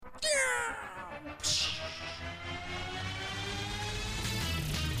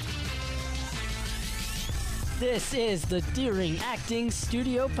This is the Deering Acting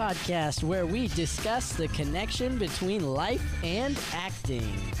Studio Podcast, where we discuss the connection between life and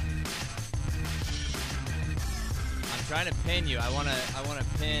acting. I'm trying to pin you. I want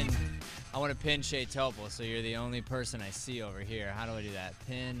to pin Shay Topol, so you're the only person I see over here. How do I do that?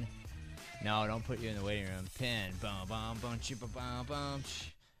 Pin. No, don't put you in the waiting room. Pin. Boom, boom, boom, chippa, boom, boom.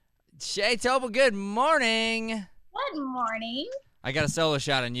 Shay Topol, good morning. Good morning. I got a solo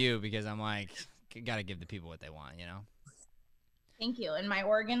shot on you because I'm like, gotta give the people what they want, you know? Thank you. In my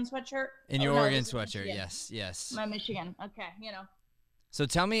Oregon sweatshirt? In your Oregon sweatshirt, yes. My Michigan. Okay, you know. So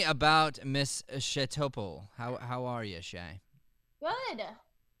tell me about Miss Shay Topol. How are you, Shay? Good.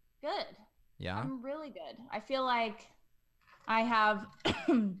 Yeah? I'm really good. I feel like I have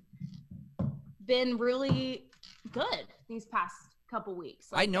been really good these past couple weeks.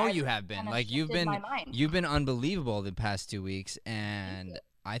 I know you have been. Like you've been unbelievable the past 2 weeks, and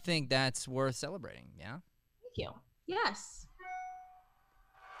I think that's worth celebrating. Yeah. Thank you. Yes.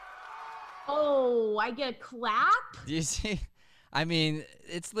 Oh, I get a clap. Do you see? I mean,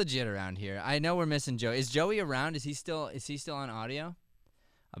 it's legit around here. I know we're missing Joey. Is Joey around? Is he still on audio?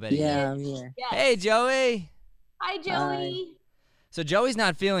 I bet he is. I'm here. Yes. Hey, Joey. Hi, Joey. So Joey's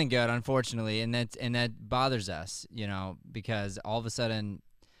not feeling good, unfortunately, and that bothers us, you know, because all of a sudden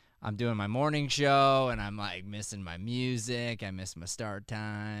I'm doing my morning show and I'm like missing my music. I miss my start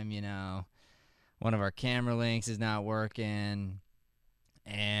time, you know. One of our camera links is not working,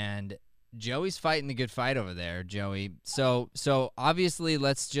 and Joey's fighting the good fight over there, Joey. So obviously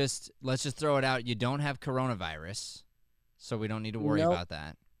let's just throw it out. You don't have coronavirus, so we don't need to worry about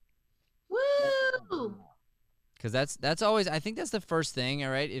that. Woo! Because that's always, I think that's the first thing, all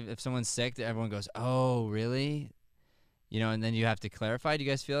right? If someone's sick, everyone goes, oh, really? You know, and then you have to clarify. Do you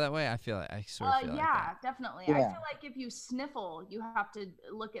guys feel that way? I sort of feel like that. Definitely. Yeah. I feel like if you sniffle, you have to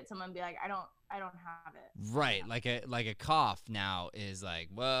look at someone and be like, I don't have it. Right. Like a cough now is like,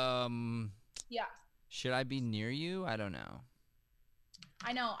 well, Yeah. should I be near you? I don't know.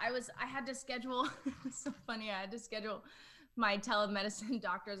 I know. I had to schedule, it's so funny. I had to schedule my telemedicine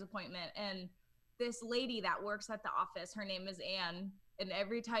doctor's appointment, and this lady that works at the office, her name is Anne, and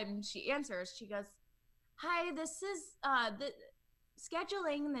every time she answers, she goes, hi, this is the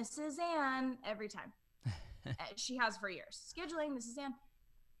scheduling, this is Anne, every time. She has for years. Scheduling, this is Anne.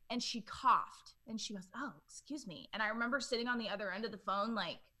 And she coughed, and she goes, oh, excuse me. And I remember sitting on the other end of the phone,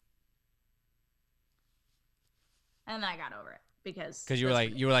 like, and I got over it because you were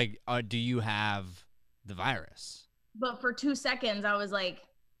like, do you have the virus? But for 2 seconds, I was like,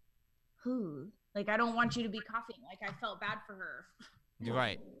 who? Like, I don't want you to be coughing. Like, I felt bad for her. You're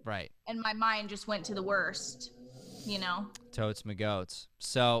right. And my mind just went to the worst, you know? Totes my goats.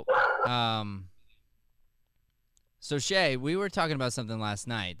 So, so Shay, we were talking about something last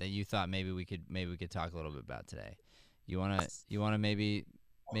night that you thought maybe we could talk a little bit about today. You wanna maybe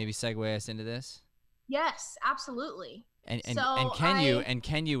segue us into this? Yes, absolutely. And So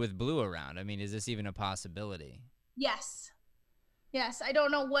can you with Blue around? I mean, is this even a possibility? Yes. I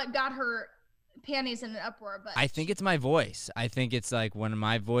don't know what got her panties in an uproar, but I think it's my voice. I think it's like when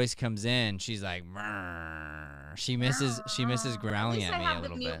my voice comes in, she's like, "Mrrr." She misses growling at me a little bit. At least I have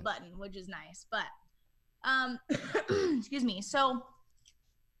the mute button, which is nice. But excuse me. So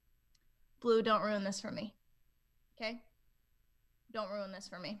Blue, don't ruin this for me. Okay? Don't ruin this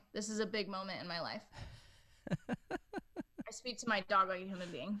for me. This is a big moment in my life. I speak to my dog like a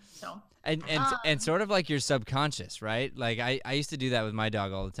human being, so. And sort of like your subconscious, right? Like I used to do that with my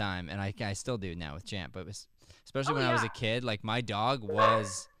dog all the time, and I still do now with Champ. But especially when I was a kid, like my dog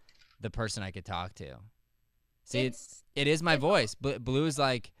was the person I could talk to. See, it is my voice. Blue is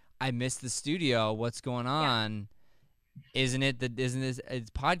like, I miss the studio. What's going on? Yeah. Isn't this?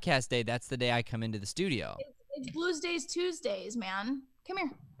 It's podcast day. That's the day I come into the studio. It's Blues Days Tuesdays, man. Come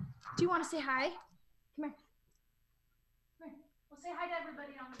here. Do you want to say hi? Come here. Well, say hi to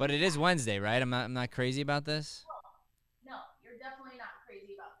everybody. But it is Wednesday, right? I'm not crazy about this? No, you're definitely not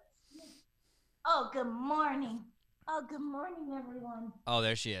crazy about this. Oh, good morning. Oh, good morning, everyone. Oh,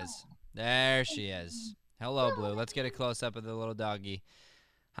 there she is. There she is. Hello, Blue. Let's get a close-up of the little doggy.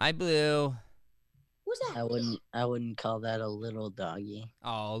 Hi, Blue. Who's that? I wouldn't call that a little doggy.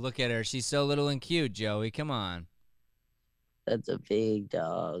 Oh, look at her. She's so little and cute, Joey. Come on. That's a big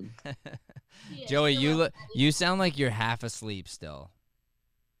dog. Joey, you sound like you're half asleep still.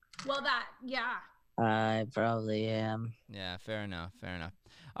 Well, yeah. I probably am. Yeah, fair enough.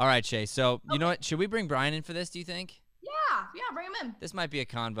 All right, Shay. So, you know what? Should we bring Brian in for this, do you think? Yeah, bring him in. This might be a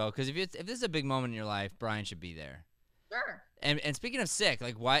convo, because if this is a big moment in your life, Brian should be there. Sure. And speaking of sick,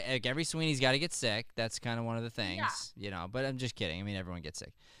 like every Sweeney's got to get sick. That's kind of one of the things, you know. But I'm just kidding. I mean, everyone gets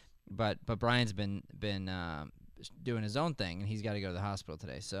sick. but Brian's been doing his own thing, and he's got to go to the hospital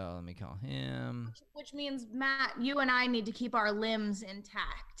today. So let me call him. Which means, Matt, you and I need to keep our limbs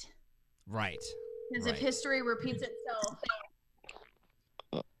intact. Right. Because if history repeats itself.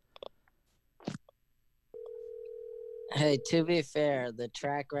 Hey, to be fair, the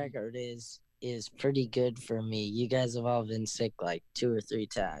track record is pretty good for me. You guys have all been sick like 2 or 3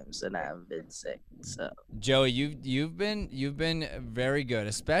 times, and I haven't been sick. So Joey, you've been very good,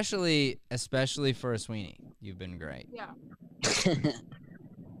 especially for a Sweeney. You've been great. Yeah.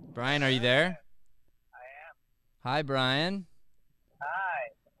 Brian, are you there? I am. Hi, Brian.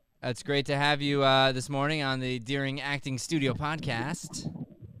 Hi. It's great to have you this morning on the Deering Acting Studio podcast.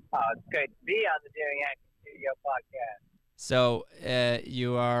 Oh, it's great to be on the Deering Acting Studio podcast. So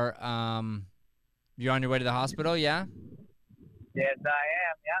you're on your way to the hospital, yeah? Yes, I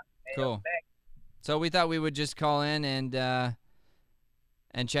am. Yeah. Cool. So we thought we would just call in and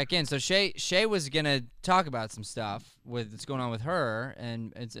check in. So Shay was gonna talk about some stuff with what's going on with her,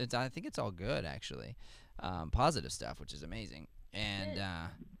 and it's I think it's all good actually, positive stuff, which is amazing.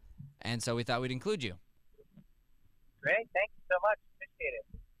 And so we thought we'd include you. Great. Thank you so much. Appreciate it.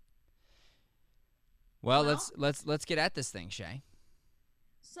 Well, let's get at this thing, Shay.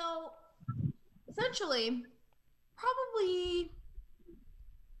 So, essentially, probably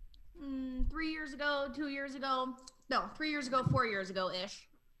 3 years ago, 2 years ago, no, 3 years ago, 4 years ago-ish,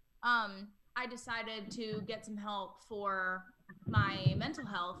 I decided to get some help for my mental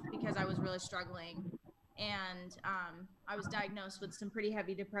health because I was really struggling. And I was diagnosed with some pretty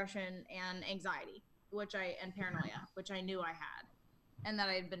heavy depression and anxiety, and paranoia, which I knew I had, and that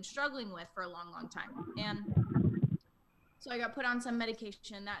I had been struggling with for a long, long time. And so I got put on some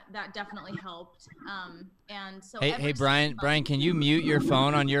medication that definitely helped. And so hey Brian, can you mute your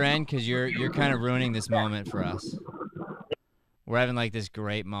phone on your end, because you're kind of ruining this moment for us. We're having like this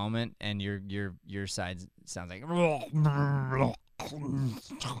great moment, and your side sounds like.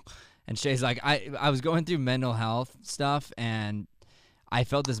 And Shay's like, I was going through mental health stuff, and I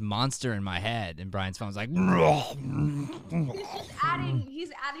felt this monster in my head, and Brian's phone's like. He's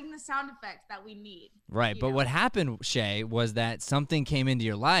adding the sound effects that we need. Right, but what happened, Shay, was that something came into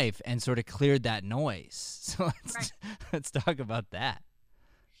your life and sort of cleared that noise. So let's talk about that.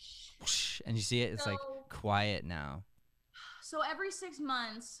 And you see it, it's like quiet now. So every 6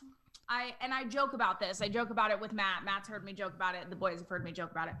 months, I joke about this. I joke about it with Matt. Matt's heard me joke about it. The boys have heard me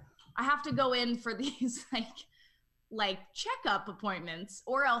joke about it. I have to go in for these like checkup appointments,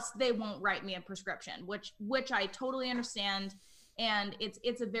 or else they won't write me a prescription, which I totally understand. And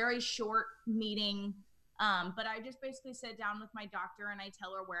it's a very short meeting. But I just basically sit down with my doctor and I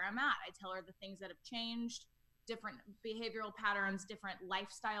tell her where I'm at. I tell her the things that have changed, different behavioral patterns, different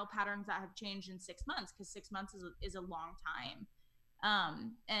lifestyle patterns that have changed in 6 months, because 6 months is a long time.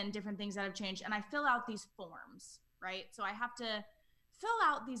 And different things that have changed. And I fill out these forms, right? So I have to fill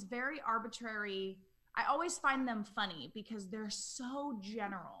out these very arbitrary, I always find them funny because they're so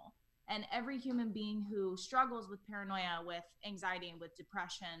general. And every human being who struggles with paranoia, with anxiety, and with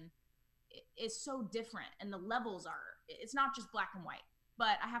depression is so different. And the levels it's not just black and white,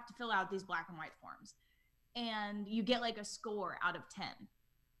 but I have to fill out these black and white forms. And you get like a score out of 10.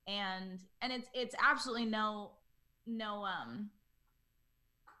 And it's absolutely no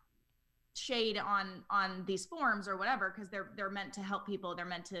shade on these forms or whatever, because they're meant to help people. They're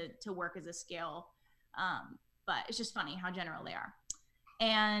meant to work as a scale. But it's just funny how general they are.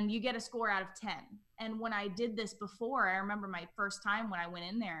 And you get a score out of 10. And when I did this before, I remember my first time when I went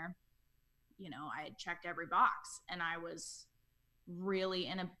in there, I had checked every box and I was really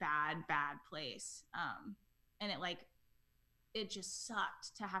in a bad place. And it just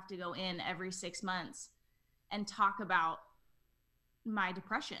sucked to have to go in every 6 months and talk about my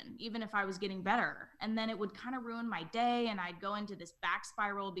depression, even if I was getting better. And then it would kind of ruin my day, and I'd go into this back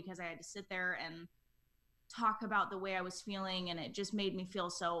spiral because I had to sit there and talk about the way I was feeling, and it just made me feel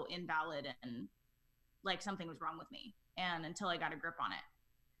so invalid and like something was wrong with me, and until I got a grip on it.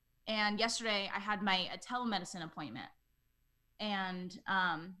 And yesterday I had a telemedicine appointment, and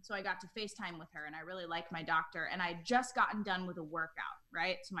so I got to FaceTime with her, and I really liked my doctor, and I'd just gotten done with a workout,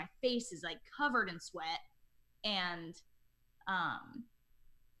 right? So my face is like covered in sweat, and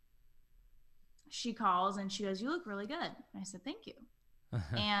she calls and she goes, "You look really good." And I said, "Thank you."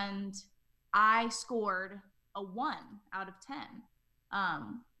 And I scored a 1 out of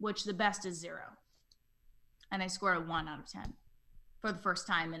 10, which the best is 0. And I scored a 1 out of 10 for the first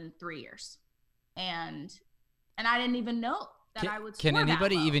time in 3 years. And I didn't even know that I would score Can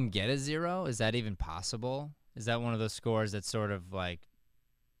anybody that low. even get a 0? Is that even possible? Is that one of those scores that's sort of like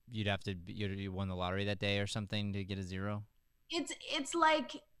you won the lottery that day or something to get a 0? It's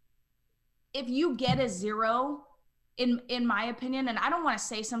like if you get a 0, in my opinion, and I don't want to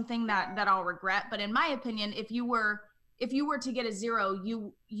say something that I'll regret, but in my opinion, if you were to get a 0,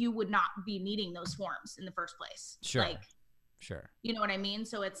 you would not be needing those forms in the first place. Sure. Like, sure. You know what I mean?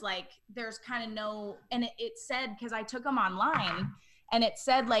 So it's like there's kind of no, and it said, because I took them online, and it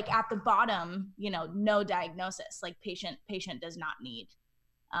said like at the bottom, you know, no diagnosis, like patient does not need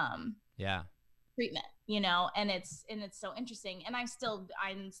treatment, you know. And it's so interesting. And I'm still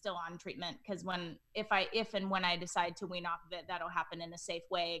on treatment, because if and when I decide to wean off of it, that'll happen in a safe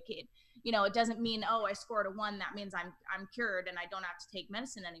way. You know, it doesn't mean, oh, I scored a 1, that means I'm cured and I don't have to take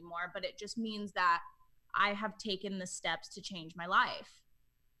medicine anymore, but it just means that I have taken the steps to change my life.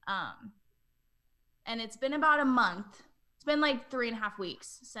 And it's been about a month. It's been like 3.5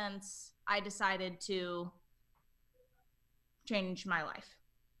 weeks since I decided to change my life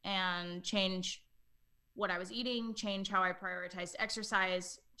and change what I was eating, change how I prioritized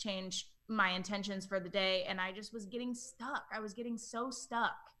exercise, change my intentions for the day. And I just was getting stuck. I was getting so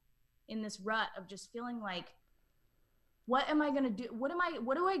stuck in this rut of just feeling like, what am I going to do? What am I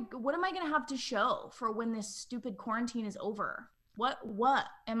going to have to show for when this stupid quarantine is over? What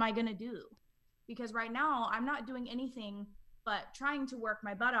am I going to do? Because right now I'm not doing anything but trying to work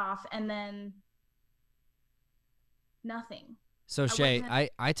my butt off, and then nothing. So Shay,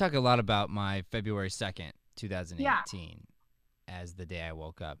 I talk a lot about my February 2nd, 2018 as the day I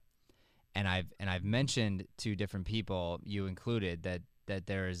woke up. And I've mentioned to different people, you included, that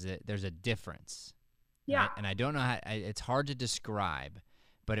there's a difference. Yeah. And I don't know how, it's hard to describe,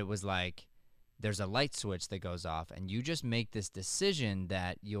 but it was like there's a light switch that goes off, and you just make this decision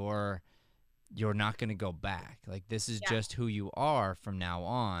that you're not going to go back. Like, this is just who you are from now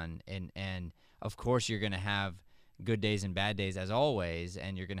on. And of course you're going to have good days and bad days as always,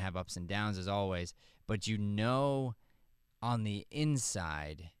 and you're going to have ups and downs as always, but you know, on the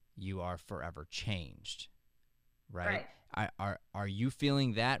inside, you are forever changed. Right? Are you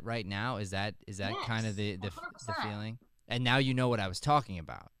feeling that right now? Is that yes, kind of the 100%. feeling? And now you know what I was talking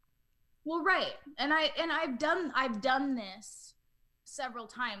about. Well, right. And I've done this several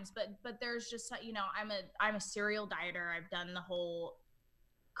times, but there's just, you know, I'm a serial dieter. I've done the whole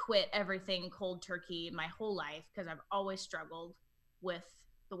quit everything cold turkey my whole life, because I've always struggled with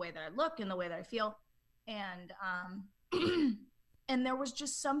the way that I look and the way that I feel. And and there was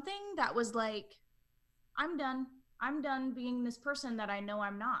just something that was like, I'm done being this person that I know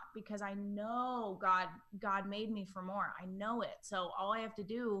I'm not, because I know God made me for more. I know it. So all I have to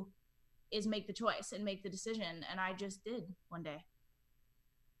do is make the choice and make the decision. And I just did one day.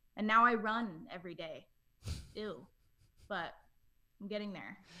 And now I run every day. Ew. But I'm getting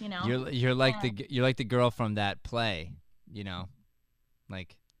there, you know. You're like the girl from that play, you know.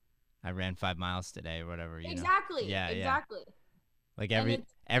 Like, I ran 5 miles today or whatever, you know. Exactly. Yeah. Exactly. Like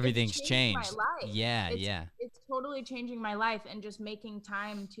everything's it's changed. My life. Yeah. It's totally changing my life, and just making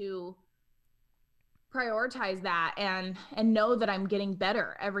time to prioritize that and know that I'm getting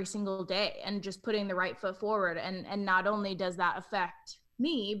better every single day, and just putting the right foot forward. And not only does that affect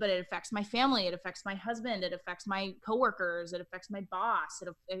me, but it affects my family, it affects my husband, it affects my coworkers, it affects my boss,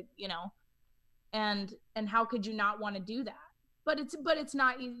 it you know. And how could you not want to do that? But it's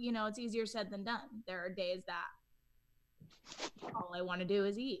not, you know, it's easier said than done. There are days that all I want to do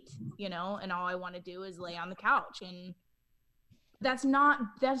is eat, you know, and all I want to do is lay on the couch, and that's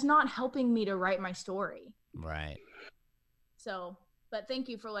not helping me to write my story. Right. So, but thank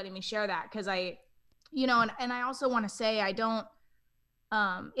you for letting me share that, because I, you know, and I also want to say, I don't,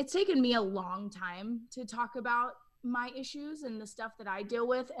 it's taken me a long time to talk about my issues and the stuff that I deal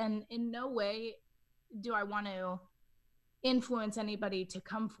with, and in no way do I want to influence anybody to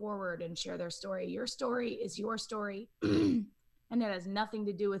come forward and share their story. Your story is your story, and it has nothing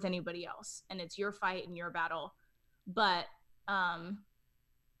to do with anybody else, and it's your fight and your battle. But I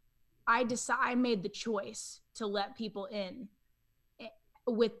made the choice to let people in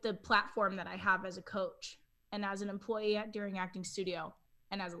with the platform that I have as a coach and as an employee at Deering Acting Studio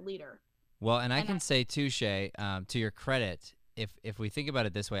and as a leader. Well, and I can say too, Shay, to your credit, if we think about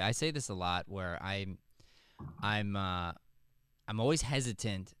it this way, I say this a lot, where I'm always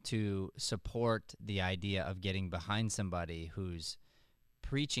hesitant to support the idea of getting behind somebody who's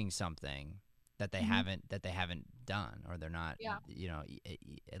preaching something that they haven't done, or they're not, you know,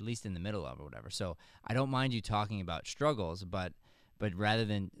 at least in the middle of or whatever. So I don't mind you talking about struggles, but rather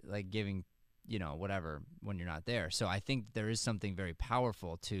than like giving, you know, whatever when you're not there. So I think there is something very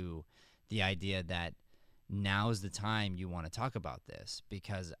powerful to the idea that now's the time you want to talk about this,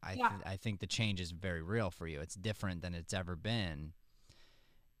 because I think the change is very real for you. It's different than it's ever been.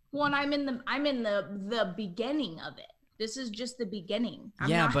 Well, and I'm in the beginning of it. This is just the beginning.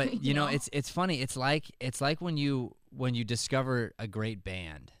 But you know, it's funny. It's like when you discover a great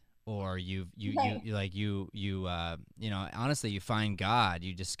band, or you know, honestly, you find God.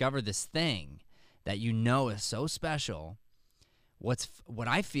 You discover this thing that you know is so special. What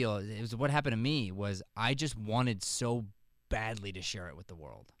I feel is what happened to me was I just wanted so badly to share it with the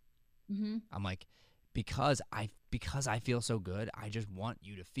world. Mm-hmm. I'm like, because I feel so good, I just want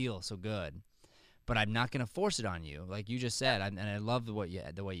you to feel so good. But I'm not going to force it on you, like you just said. And I love the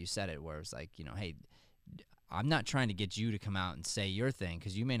way you said it, where it's like, you know, hey, I'm not trying to get you to come out and say your thing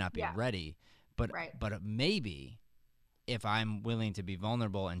because you may not be ready. But maybe if I'm willing to be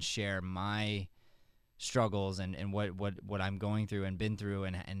vulnerable and share my struggles and what I'm going through and been through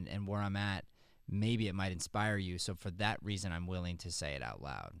and where I'm at, maybe it might inspire you. So for that reason, I'm willing to say it out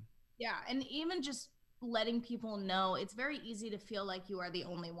loud. Yeah, and even just letting people know, it's very easy to feel like you are the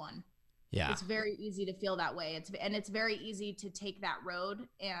only one. Yeah. It's very easy to feel that way. It's very easy to take that road,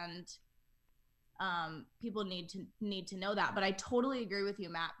 and people need to know that. But I totally agree with you,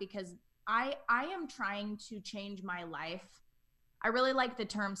 Matt, because I am trying to change my life. I really like the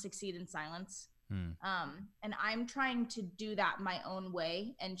term succeed in silence. And I'm trying to do that my own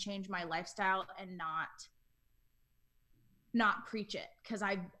way and change my lifestyle and not preach it, because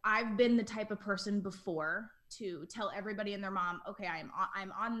I've been the type of person before to tell everybody and their mom, okay, I'm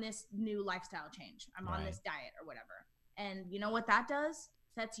on this new lifestyle change. I'm on this diet or whatever. And you know what that does?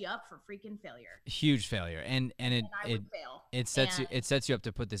 Sets you up for freaking failure. Huge failure. And I would fail. It sets you up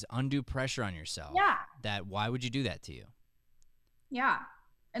to put this undue pressure on yourself. Yeah. That why would you do that to you? Yeah.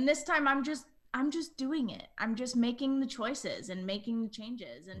 And this time I'm just doing it. I'm just making the choices and making the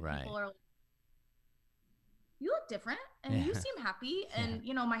changes, and people are like, you look different and you seem happy. And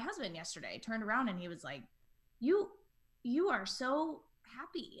you know, my husband yesterday turned around and he was like, you are so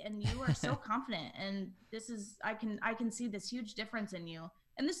happy and you are so confident, and this is I can see this huge difference in you.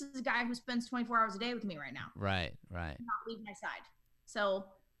 And this is a guy who spends 24 hours a day with me right now. Right. Not leave my side. So,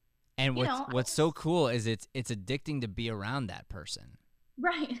 and what's so cool is it's addicting to be around that person.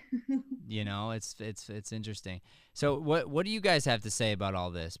 Right. You know, it's interesting. So what do you guys have to say about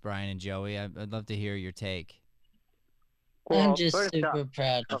all this, Brian and Joey? I'd love to hear your take. I'm just super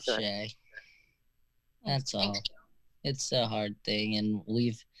proud of Shay. That's all. It's a hard thing, and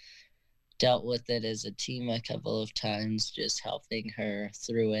we've dealt with it as a team a couple of times, just helping her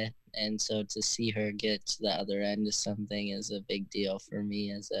through it. And so to see her get to the other end of something is a big deal for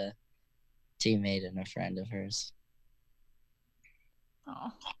me as a teammate and a friend of hers.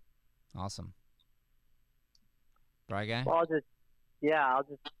 Oh, awesome. Bry guy? Well, I'll just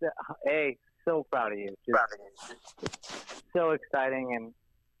hey, so proud of you. Just so exciting, and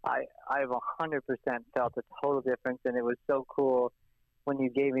I've 100% felt a total difference, and it was so cool when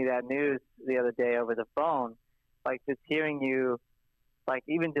you gave me that news the other day over the phone. Like, just hearing you, like,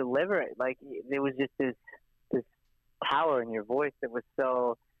 even deliver it, like, there was just this power in your voice that was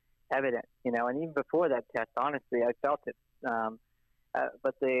so evident, you know. And even before that test, honestly, I felt it.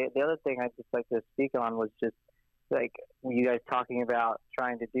 But the other thing I'd just like to speak on was just, like, you guys talking about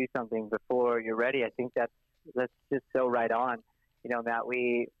trying to do something before you're ready. I think that's just so right on. You know, Matt,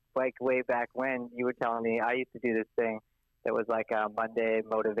 we, like, way back when you were telling me, I used to do this thing that was like a Monday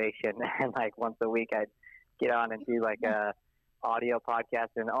motivation, and like once a week I'd get on and do like a audio podcast,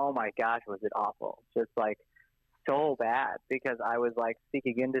 and oh my gosh, was it awful. Just like so bad, because I was like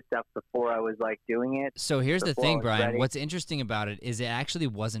speaking into stuff before I was like doing it. So here's the thing, Brian, what's interesting about it is it actually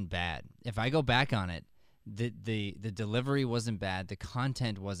wasn't bad. If I go back on it, the delivery wasn't bad, the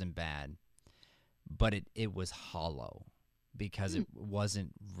content wasn't bad, but it was hollow because it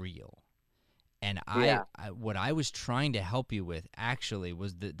wasn't real. And I what I was trying to help you with actually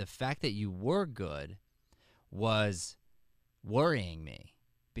was the fact that you were good was worrying me,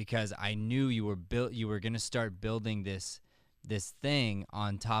 because I knew you were going to start building this thing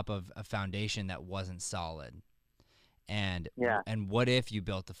on top of a foundation that wasn't solid. And what if you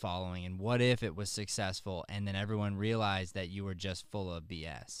built the following, and what if it was successful, and then everyone realized that you were just full of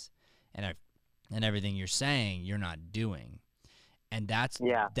BS and everything you're saying you're not doing. And that's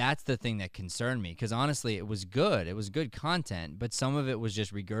the thing that concerned me, because honestly, it was good. It was good content, but some of it was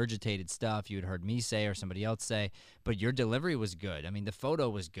just regurgitated stuff you had heard me say or somebody else say. But your delivery was good. I mean, the photo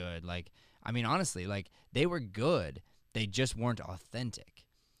was good. Like, I mean, honestly, like, they were good. They just weren't authentic,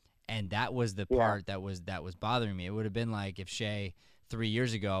 and that was the part that was bothering me. It would have been like if Shay 3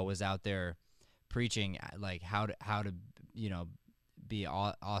 years ago was out there preaching like how to be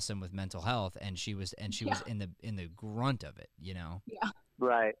awesome with mental health, and she was in the grunt of it, you know.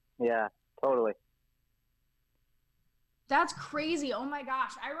 Right. Yeah, totally. That's crazy. Oh my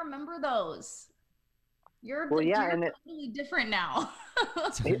gosh, I remember those. You're well, yeah, you're and totally different now.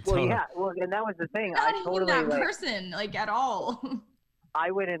 well, yeah, well, and that was the thing. Not I even totally that like. person, like at all.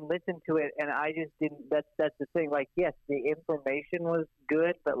 I went and listened to it, and I just didn't. That's the thing. Like, yes, the information was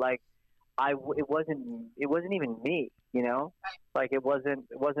good, but like, it wasn't even me. You know, like it wasn't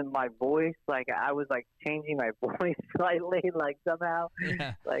my voice. Like I was like changing my voice slightly, like somehow,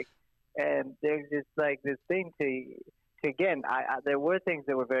 Yeah. like, and there's just like this thing to again. There were things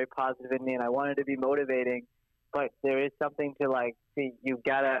that were very positive in me, and I wanted to be motivating, but there is something to like. See, you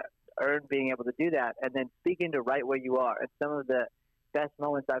gotta earn being able to do that, and then speaking to right where you are. And some of the best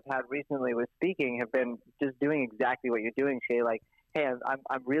moments I've had recently with speaking have been just doing exactly what you're doing, Shay. Like, hey,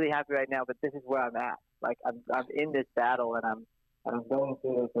 I'm really happy right now, but this is where I'm at. Like, I'm in this battle, and I'm going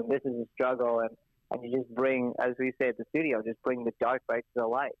through this, and this is a struggle, and you just bring, as we say at the studio, just bring the dark right to the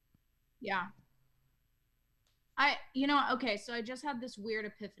light. Yeah. Okay, so I just had this weird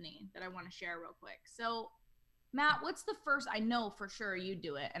epiphany that I want to share real quick. So, Matt, what's the first, I know for sure you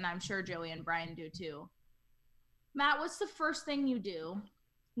do it, and I'm sure Joey and Brian do too. Matt, what's the first thing you do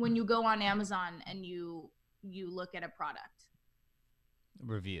when you go on Amazon and you look at a product?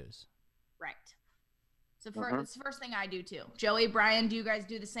 Reviews. Right. So it's the first thing I do too. Joey, Brian, do you guys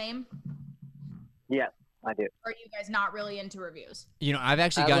do the same? Yes, I do. Or are you guys not really into reviews? You know, I've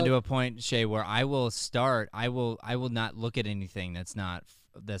actually gotten to a point, Shay, where I will not look at anything that's not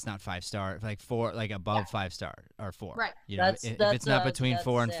 5-star, like 4, like above 5-star or 4. Right. You know, if it's not between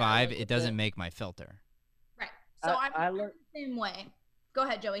 4 and 5, it doesn't make my filter. Right. So I'm the same way. Go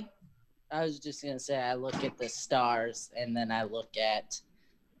ahead, Joey. I was just going to say, I look at the stars and then I look at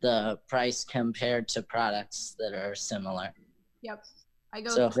the price compared to products that are similar. Yep.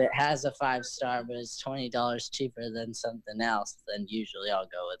 So if it has a 5-star, but it's $20 cheaper than something else, then usually I'll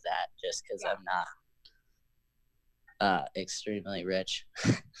go with that just because I'm not extremely rich.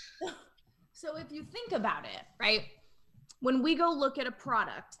 So if you think about it, right? When we go look at a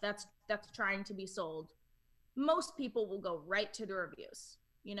product that's trying to be sold, most people will go right to the reviews.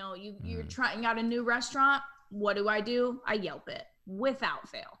 You know, you're trying out a new restaurant. What do? I Yelp it without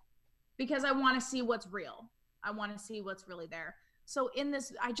fail because I want to see what's real. I want to see what's really there. So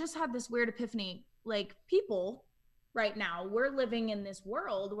I just had this weird epiphany, like people right now, we're living in this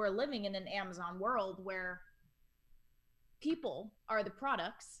world, we're living in an Amazon world where people are the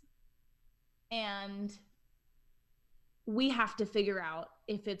products and we have to figure out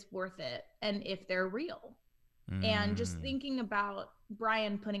if it's worth it and if they're real. And just thinking about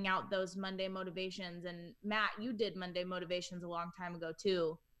Brian putting out those Monday motivations, and Matt, you did Monday motivations a long time ago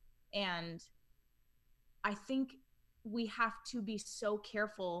too. And I think we have to be so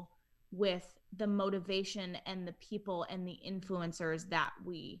careful with the motivation and the people and the influencers that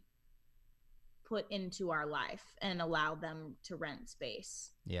we put into our life and allow them to rent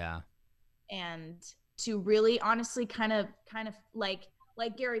space. Yeah. And to really honestly kind of like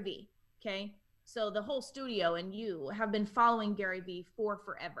Gary Vee, okay? So the whole studio and you have been following Gary Vee for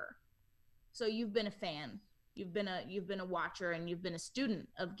forever. So you've been a fan, you've been a watcher, and you've been a student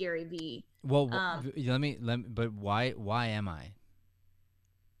of Gary Vee. Well, let me. But why am I?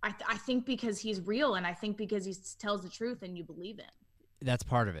 I think because he's real, and I think because he tells the truth, and you believe it. That's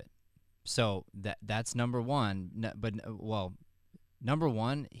part of it. So that's number one. But number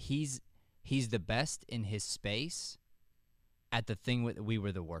one, he's the best in his space at the thing we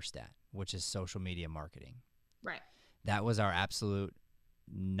were the worst at, which is social media marketing. Right. That was our absolute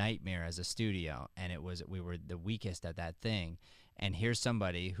nightmare as a studio, and we were the weakest at that thing. And here's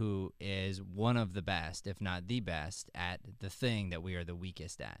somebody who is one of the best, if not the best, at the thing that we are the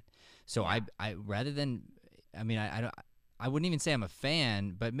weakest at. So I rather than, I mean, I wouldn't even say I'm a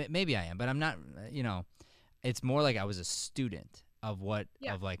fan, but maybe I am, but I'm not. You know, it's more like I was a student of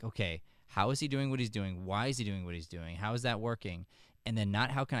of like, okay, how is he doing what he's doing? Why is he doing what he's doing? How is that working? And then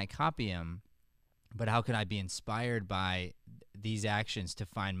not how can I copy him, but how can I be inspired by these actions to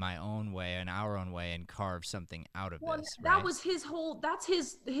find my own way and our own way and carve something out of this. That right? Was his whole, that's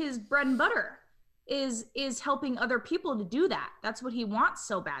his bread and butter is helping other people to do that. That's what he wants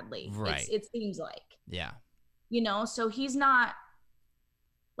so badly. Right. It seems like. Yeah. You know, so he's not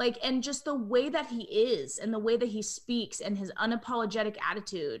like, and just the way that he is and the way that he speaks and his unapologetic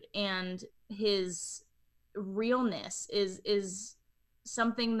attitude and his realness is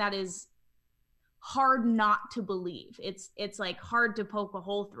something that is hard not to believe. It's like hard to poke a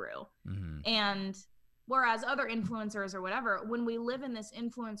hole through. Mm-hmm. And whereas other influencers or whatever, when we live in this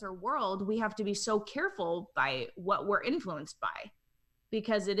influencer world, we have to be so careful by what we're influenced by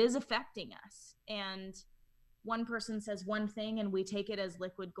because it is affecting us. And one person says one thing and we take it as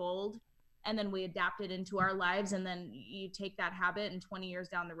liquid gold and then we adapt it into our lives. And then you take that habit and 20 years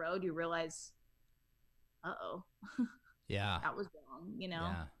down the road, you realize uh-oh, Yeah. that was wrong,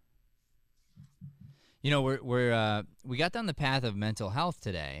 Yeah. We got down the path of mental health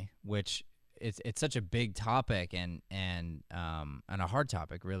today, which it's such a big topic and a hard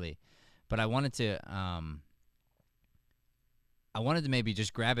topic, really. But I wanted to maybe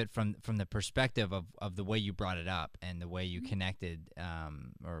just grab it from the perspective of the way you brought it up and the way you connected,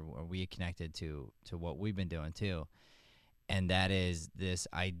 or we connected to what we've been doing too, and that is this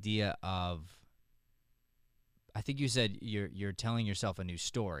idea of, I think you said you're telling yourself a new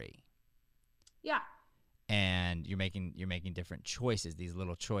story. Yeah. And you're making different choices, these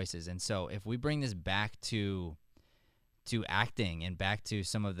little choices. And so if we bring this back to acting and back to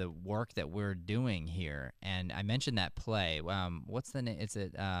some of the work that we're doing here, and I mentioned that play. What's the name?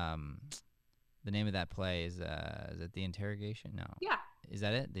 The name of that play is it The Interrogation? No. Yeah. Is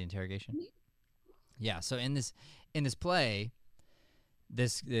that it? The Interrogation? Mm-hmm. Yeah. So in this play,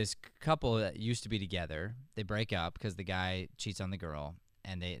 this couple that used to be together, they break up because the guy cheats on the girl,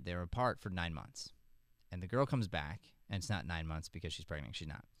 and they're apart for 9 months. And the girl comes back, and it's not 9 months because she's pregnant. She's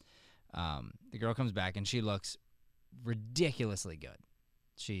not. The girl comes back, and she looks ridiculously good.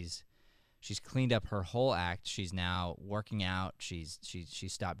 She's cleaned up her whole act. She's now working out. She's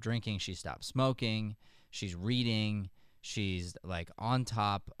stopped drinking. She stopped smoking. She's reading. She's like on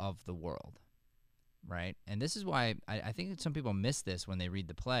top of the world, right? And this is why I think that some people miss this when they read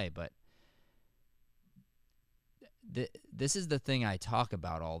the play, but this is the thing I talk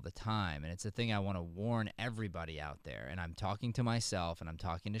about all the time, and it's the thing I want to warn everybody out there. And I'm talking to myself, and I'm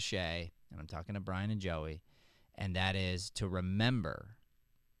talking to Shay, and I'm talking to Brian and Joey, and that is to remember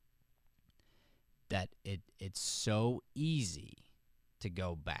that it's so easy to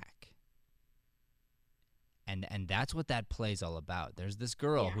go back. And that's what that play's all about. There's this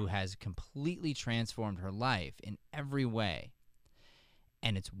girl who has completely transformed her life in every way,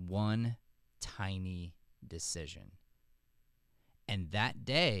 and it's one tiny decision. And that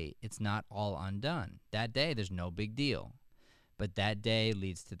day, it's not all undone. That day, there's no big deal. But that day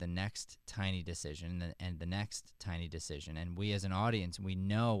leads to the next tiny decision and the next tiny decision. And we as an audience, we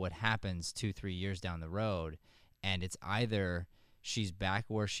know what happens 2-3 years down the road. And it's either she's back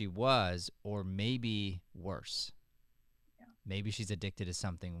where she was or maybe worse. Yeah. Maybe she's addicted to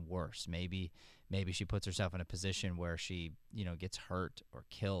something worse. Maybe she puts herself in a position where she, gets hurt or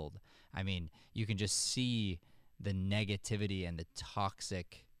killed. I mean, you can just see the negativity and the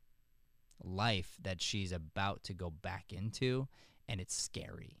toxic life that she's about to go back into, and it's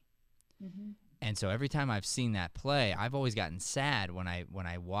scary. Mm-hmm. And so every time I've seen that play, I've always gotten sad when I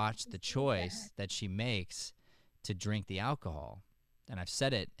watch the choice that she makes to drink the alcohol. And I've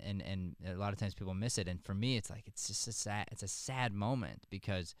said it, and a lot of times people miss it. And for me, it's like it's just a sad moment,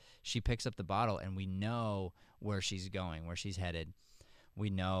 because she picks up the bottle, and we know where she's going, where she's headed.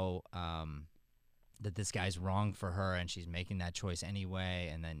 We know that this guy's wrong for her, and she's making that choice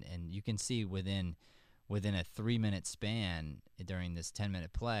anyway. And you can see within a 3-minute span during this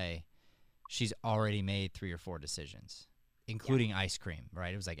 10-minute play, she's already made 3 or 4 decisions, including ice cream,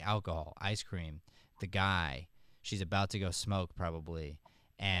 right? It was like alcohol, ice cream, the guy. She's about to go smoke probably,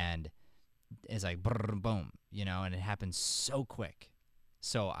 and it's like boom, and it happens so quick.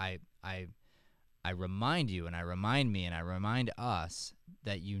 So I remind you, and I remind me, and I remind us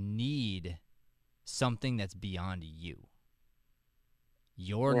that you need something that's beyond you.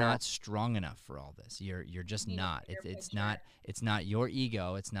 You're not strong enough for all this. You're just not. It's not your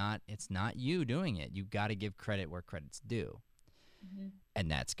ego. It's not you doing it. You got to give credit where credit's due. Mm-hmm.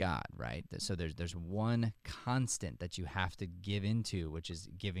 And that's God, right? So there's one constant that you have to give into, which is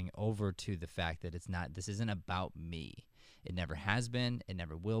giving over to the fact that this isn't about me. It never has been. It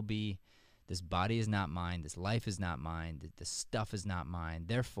never will be. This body is not mine. This life is not mine. This stuff is not mine.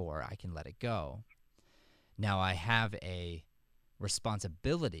 Therefore, I can let it go. Now I have a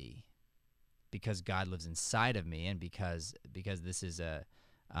responsibility, because God lives inside of me, and because this is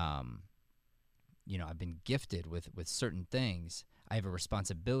I've been gifted with certain things. I have a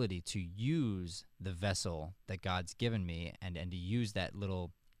responsibility to use the vessel that God's given me, and to use that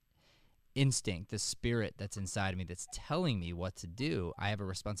little instinct, the spirit that's inside of me that's telling me what to do. I have a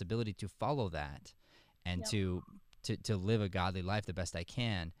responsibility to follow that, and to live a godly life the best I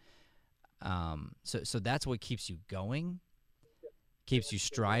can. So that's what keeps you going, keeps you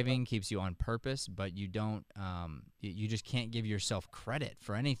striving, keeps you on purpose. But you don't, you just can't give yourself credit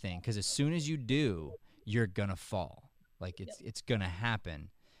for anything, because as soon as you do, you're gonna fall. Like it's gonna happen,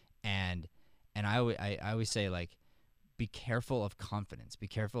 and I always say, like, be careful of confidence. Be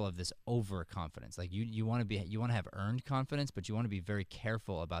careful of this overconfidence. Like you want to have earned confidence, but you want to be very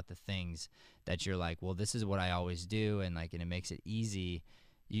careful about the things that you're like, well, this is what I always do, and it makes it easy.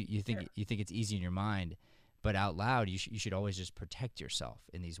 You think it's easy in your mind, but out loud, you should always just protect yourself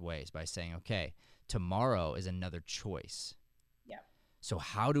in these ways by saying, okay, tomorrow is another choice. Yeah. So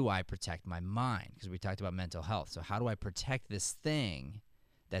how do I protect my mind? Because we talked about mental health. So how do I protect this thing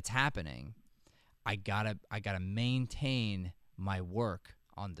that's happening? I gotta maintain my work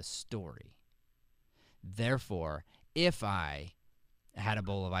on the story. Therefore, if I had a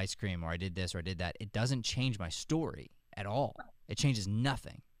bowl of ice cream, or I did this or I did that, it doesn't change my story at all. It changes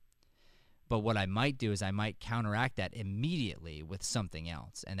nothing. But what I might do is I might counteract that immediately with something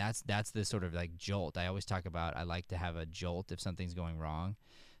else. And that's the sort of like jolt. I always talk about, I like to have a jolt if something's going wrong.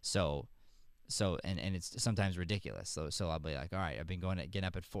 So and it's sometimes ridiculous. So I'll be like, all right, I've been getting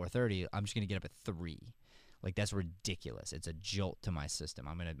up at 4:30. I'm just going to get up at 3. Like, that's ridiculous. It's a jolt to my system.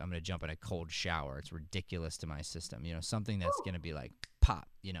 I'm gonna jump in a cold shower. It's ridiculous to my system. Something that's gonna be like pop.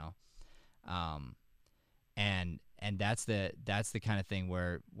 And that's the kind of thing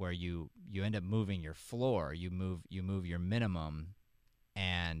where you end up moving your floor. You move your minimum,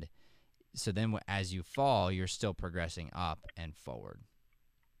 and so then as you fall, you're still progressing up and forward.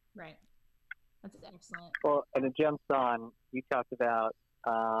 Right. That's excellent. Well, and it jumps on. You talked about.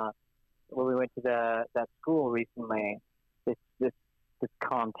 When we went to that school recently, this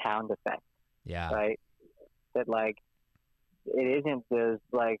compound effect. Yeah. Right. That like it isn't those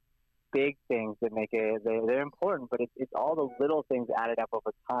like big things that make it. They're important, but it's all the little things added up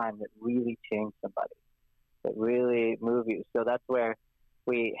over time that really change somebody, that really move you. So that's where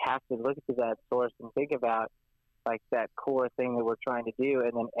we have to look at that source and think about like that core thing that we're trying to do,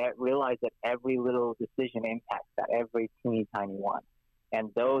 and then realize that every little decision impacts that, every teeny tiny one. And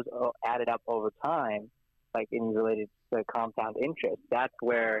those added up over time, like in related to compound interest, that's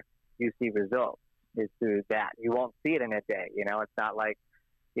where you see results, is through that. You won't see it in a day. It's not like,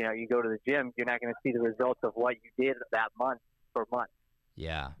 you go to the gym, you're not going to see the results of what you did that month for months.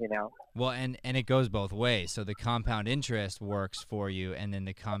 Yeah. Well, and it goes both ways. So the compound interest works for you, and then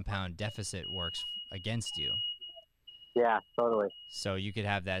the compound deficit works against you. Yeah, totally. So you could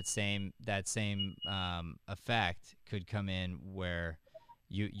have that same effect could come in where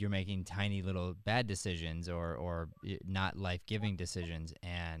you're making tiny little bad decisions or not life-giving decisions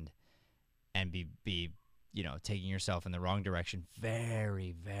and be taking yourself in the wrong direction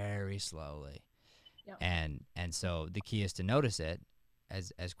very, very slowly. Yep. And so the key is to notice it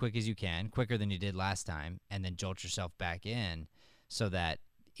as quick as you can, quicker than you did last time, and then jolt yourself back in so that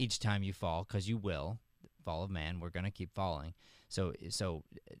each time you fall, because you will, fall of man, we're going to keep falling. So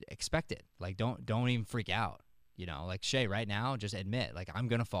expect it. Like, don't even freak out. Like Shay, right now, just admit, like, I'm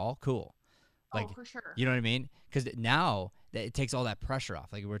going to fall. Cool. Like, for sure. You know what I mean? Because now it takes all that pressure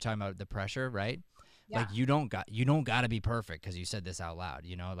off. Like, we were talking about the pressure, right? Yeah. Like, you don't got to be perfect because you said this out loud.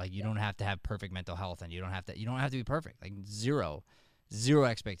 Like, you don't have to have perfect mental health, and you don't have to be perfect. Like, zero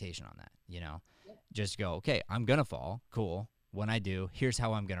expectation on that. Yep. Just go, okay, I'm going to fall. Cool. When I do, here's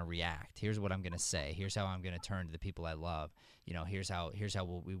how I'm going to react. Here's what I'm going to say. Here's how I'm going to turn to the people I love. Here's how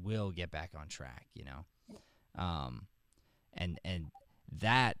we will get back on track, and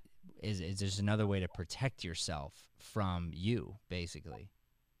that is just another way to protect yourself from you, basically.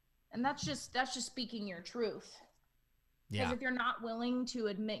 And that's just speaking your truth. Because Yeah. if you're not willing to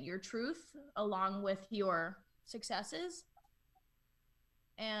admit your truth along with your successes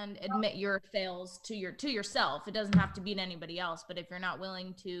and admit your fails to yourself, it doesn't have to be to anybody else, but if you're not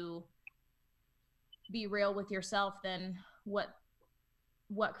willing to be real with yourself, then what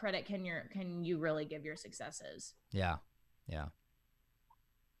credit can you really give your successes? Yeah.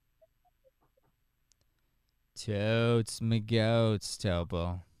 Totes my goats,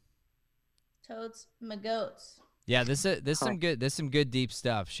 Topo. Totes my goats. Yeah, this some good deep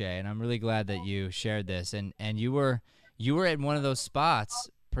stuff, Shay, and I'm really glad that you shared this. And you were at one of those spots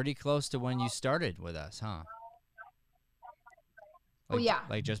pretty close to when you started with us, huh? Yeah.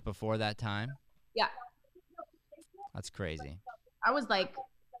 Like just before that time? Yeah. That's crazy. I was like,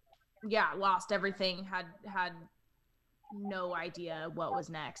 lost everything, had no idea what was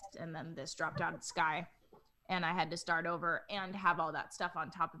next, and then this dropped out of the sky, and I had to start over and have all that stuff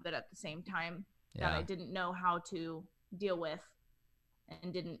on top of it at the same time that I didn't know how to deal with,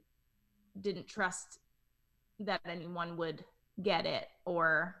 and didn't trust that anyone would get it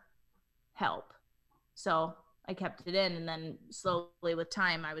or help. So I kept it in, and then slowly with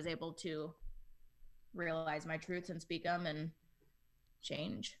time I was able to realize my truths and speak them and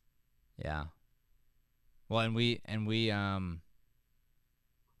change. Yeah. Well, and we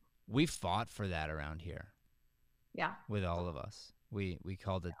fought for that around here. Yeah. With all of us. We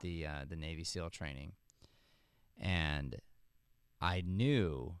called it the Navy SEAL training. And I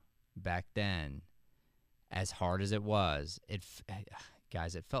knew back then, as hard as it was,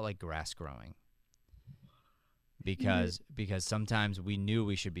 guys, it felt like grass growing. Because sometimes we knew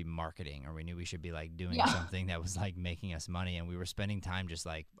we should be marketing, or we knew we should be like doing something that was like making us money, and we were spending time just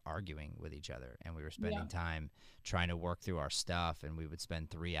like arguing with each other, and we were spending time trying to work through our stuff, and we would spend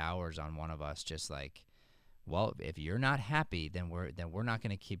 3 hours on one of us just like, well, if you're not happy, then we're not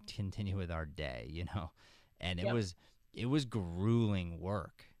going to continue with our day, you know. And it was grueling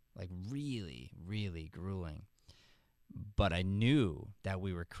work, like really, really grueling. But I knew that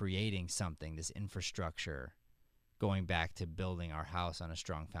we were creating something, this infrastructure, going back to building our house on a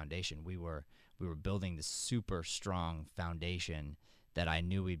strong foundation. We were building this super strong foundation that I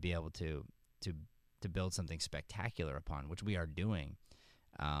knew we'd be able to build something spectacular upon, which we are doing.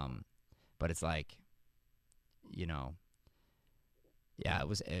 But it's like, you know,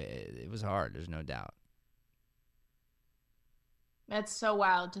 it was hard. There's no doubt. That's so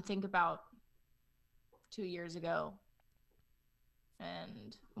wild to think about 2 years ago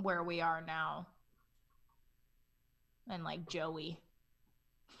and where we are now. And like Joey.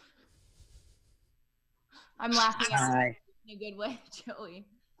 I'm laughing at you in a good way, Joey.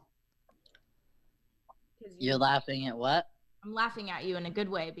 You're laughing at what? I'm laughing at you in a good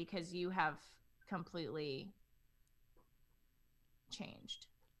way because you have completely changed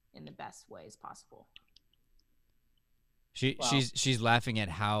in the best ways possible. She's laughing at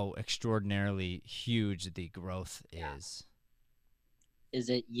how extraordinarily huge the growth is. Is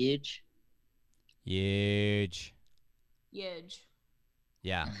it huge? Huge.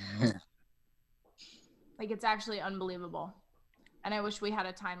 Yeah. Like, it's actually unbelievable. And I wish we had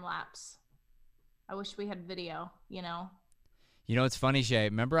a time lapse. I wish we had video, you know. You know, it's funny, Shay.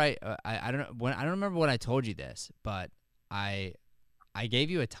 Remember, I don't remember when I told you this, but I gave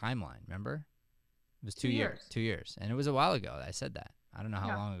you a timeline. Remember? It was 2 years. 2 years, and it was a while ago that I said that. I don't know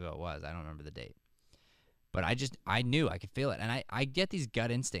how long ago it was. I don't remember the date. But I knew, I could feel it, and I get these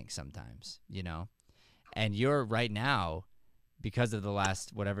gut instincts sometimes, you know. And you're right now, because of the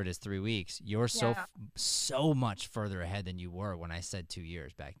last, whatever it is, 3 weeks, you're so much further ahead than you were when I said 2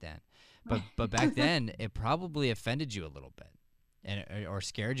 years back then. But back then, it probably offended you a little bit, and or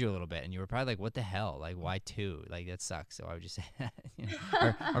scared you a little bit, and you were probably like, "What the hell? Like, why 2? Like, that sucks." So I would just say that, you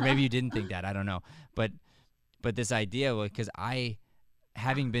know? or maybe you didn't think that. I don't know. But this idea, because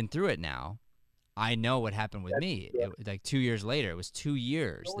having been through it now, I know what happened with me. Like 2 years later, it was 2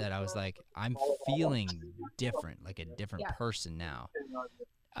 years that I was like, I'm feeling different, like a different person now.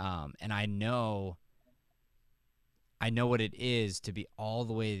 And I know what it is to be all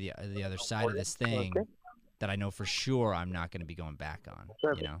the way to the other side of this thing that I know for sure I'm not going to be going back on,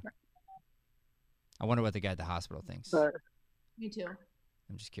 you know? I wonder what the guy at the hospital thinks. Me too.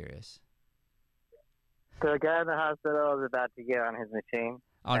 I'm just curious. The guy in the hospital is about to get on his machine.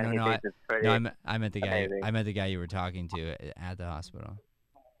 Oh, no, I meant the guy. Amazing. I meant the guy you were talking to at the hospital.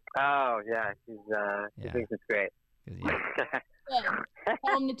 Oh yeah, he thinks it's great. Good.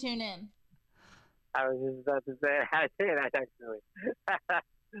 Tell him to tune in. I was just about to say that actually.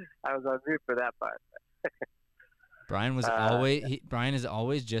 I was on mute for that part. Brian was he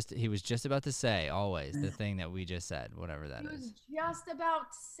was just about to say the thing that we just said, whatever that is. He was just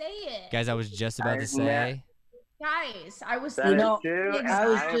about to say it. Guys, I was just about to say. Guys, I was I was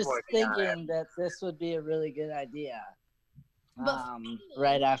just thinking that this would be a really good idea.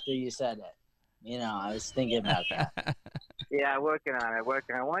 Right after you said it. You know, I was thinking about that. Yeah, working on it. One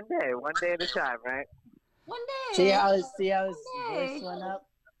day at a time, right? One day. See how his voice went up?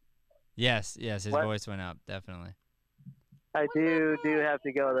 Yes, his voice went up, definitely. I do have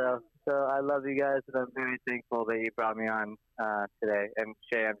to go though. So I love you guys, and I'm very thankful that you brought me on today. And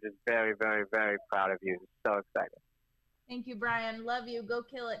Shay, I'm just very, very, very proud of you. So excited. Thank you, Brian. Love you. Go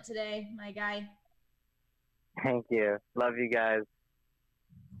kill it today, my guy. Thank you. Love you guys.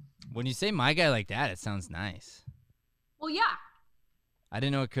 When you say my guy like that, it sounds nice. Well, yeah. I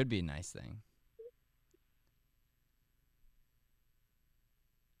didn't know it could be a nice thing.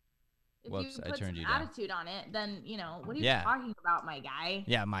 If Whoops, you I put turned some you down. attitude on it, then, you know, what are you talking about, my guy?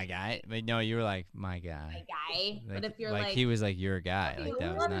 Yeah, my guy. But no, you were like, my guy. My guy. Like, but if you're like he was like your guy. Like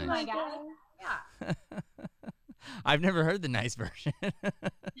that was nice. My guy. Yeah. I've never heard the nice version.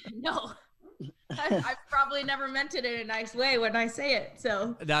 No. I've probably never meant it in a nice way when I say it.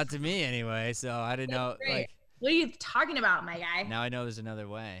 So not to me anyway. So I didn't know. Like, what are you talking about, my guy? Now I know there's another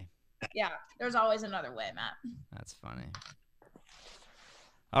way. Yeah, there's always another way, Matt. That's funny.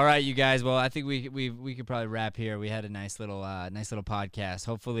 All right, you guys. Well, I think we could probably wrap here. We had a nice little podcast.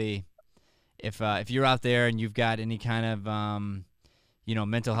 Hopefully, if you're out there and you've got any kind of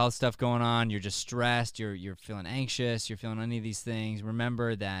mental health stuff going on, you're just stressed, you're feeling anxious, you're feeling any of these things,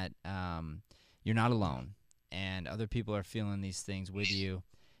 remember that you're not alone, and other people are feeling these things with you,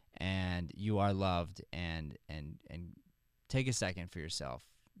 and you are loved, and take a second for yourself.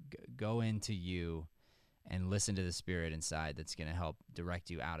 Go into you and listen to the Spirit inside that's going to help direct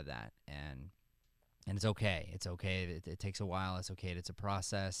you out of that. And it's okay. It's okay. It takes a while. It's okay. It's a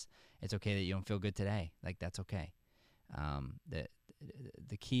process. It's okay that you don't feel good today. Like, that's okay.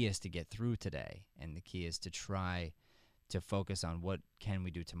 The key is to get through today, and the key is to try to focus on what can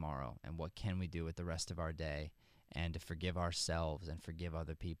we do tomorrow, and what can we do with the rest of our day, and to forgive ourselves and forgive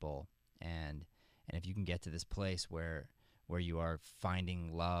other people. And if you can get to this place where you are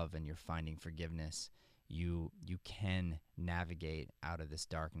finding love and you're finding forgiveness, you can navigate out of this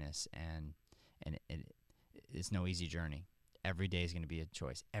darkness, and it's no easy journey. Every day is going to be a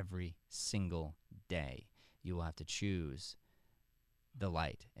choice. Every single day you will have to choose the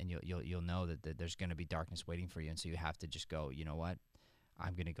light, and you'll know that there's going to be darkness waiting for you, and so you have to just go, you know what?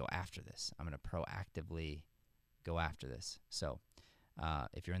 I'm going to go after this. I'm going to proactively go after this. So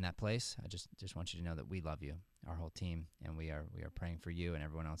if you're in that place, I just want you to know that we love you, our whole team, and we are praying for you and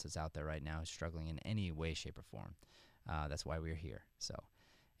everyone else that's out there right now who's struggling in any way, shape, or form. That's why we're here. So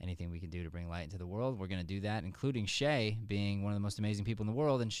anything we can do to bring light into the world, we're going to do that, including Shay being one of the most amazing people in the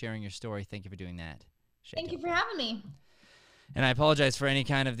world and sharing your story. Thank you for doing that, Shay. Thank you for having me. And I apologize for any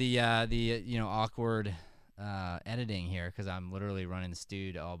kind of the awkward editing here, because I'm literally running the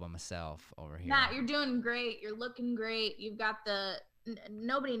studio all by myself over here. Matt, you're doing great. You're looking great. You've got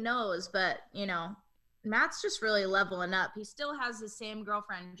nobody knows, but Matt's just really leveling up. He still has his same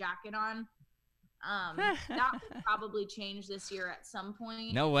girlfriend jacket on. That will probably change this year at some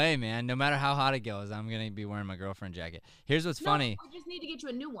point. No way, man. No matter how hot it goes, I'm gonna be wearing my girlfriend jacket. Here's what's funny. I just need to get you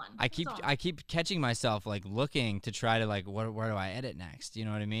a new one. I keep catching myself like looking to try to like where do I edit next? You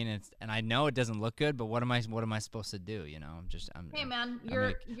know what I mean? And I know it doesn't look good, but what am I supposed to do? Hey man,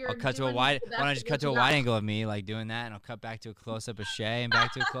 I'll cut to a wide. Why don't I just cut to a wide angle of me like doing that, and I'll cut back to a close up of Shay and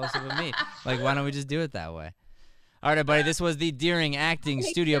back to a close up of me. Like, why don't we just do it that way? All right, everybody, this was the Deering Acting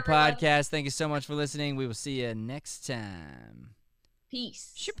Studio Podcast. Thank you so much for listening. We will see you next time.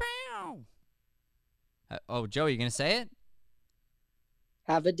 Peace. Chapow. Oh, Joey, you going to say it?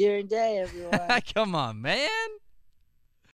 Have a Deering day, everyone. Come on, man.